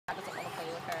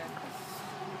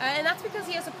And that's because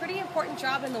he has a pretty important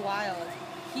job in the wild.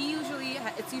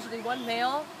 It's usually one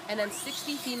male and then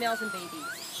 60 females and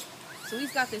babies. So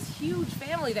he's got this huge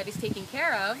family that he's taking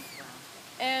care of,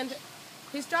 and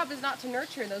his job is not to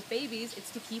nurture those babies, it's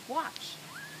to keep watch.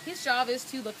 His job is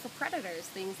to look for predators,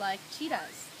 things like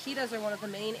cheetahs. Cheetahs are one of the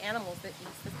main animals that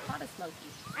eats the caddis monkey.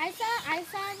 I saw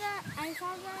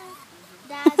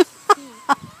that.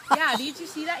 Yeah, did you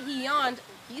see that? He yawned.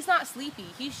 He's not sleepy.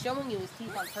 He's showing you his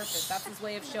teeth on purpose. That's his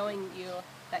way of showing you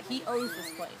that he owns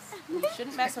this place. You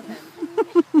shouldn't mess with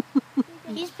him.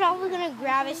 He's probably gonna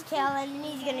grab his tail and then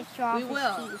he's gonna show off his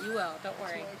teeth. You will. Don't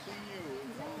worry.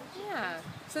 Yeah.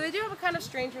 So they do have a kind of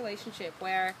strange relationship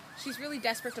where she's really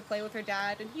desperate to play with her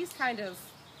dad, and he's kind of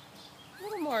a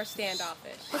little more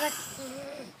standoffish.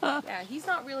 Yeah, he's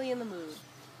not really in the mood.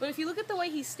 But if you look at the way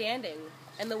he's standing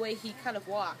and the way he kind of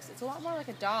walks, it's a lot more like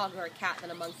a dog or a cat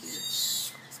than a monkey.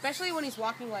 Especially when he's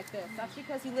walking like this. That's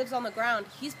because he lives on the ground.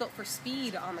 He's built for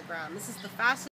speed on the ground. This is the fastest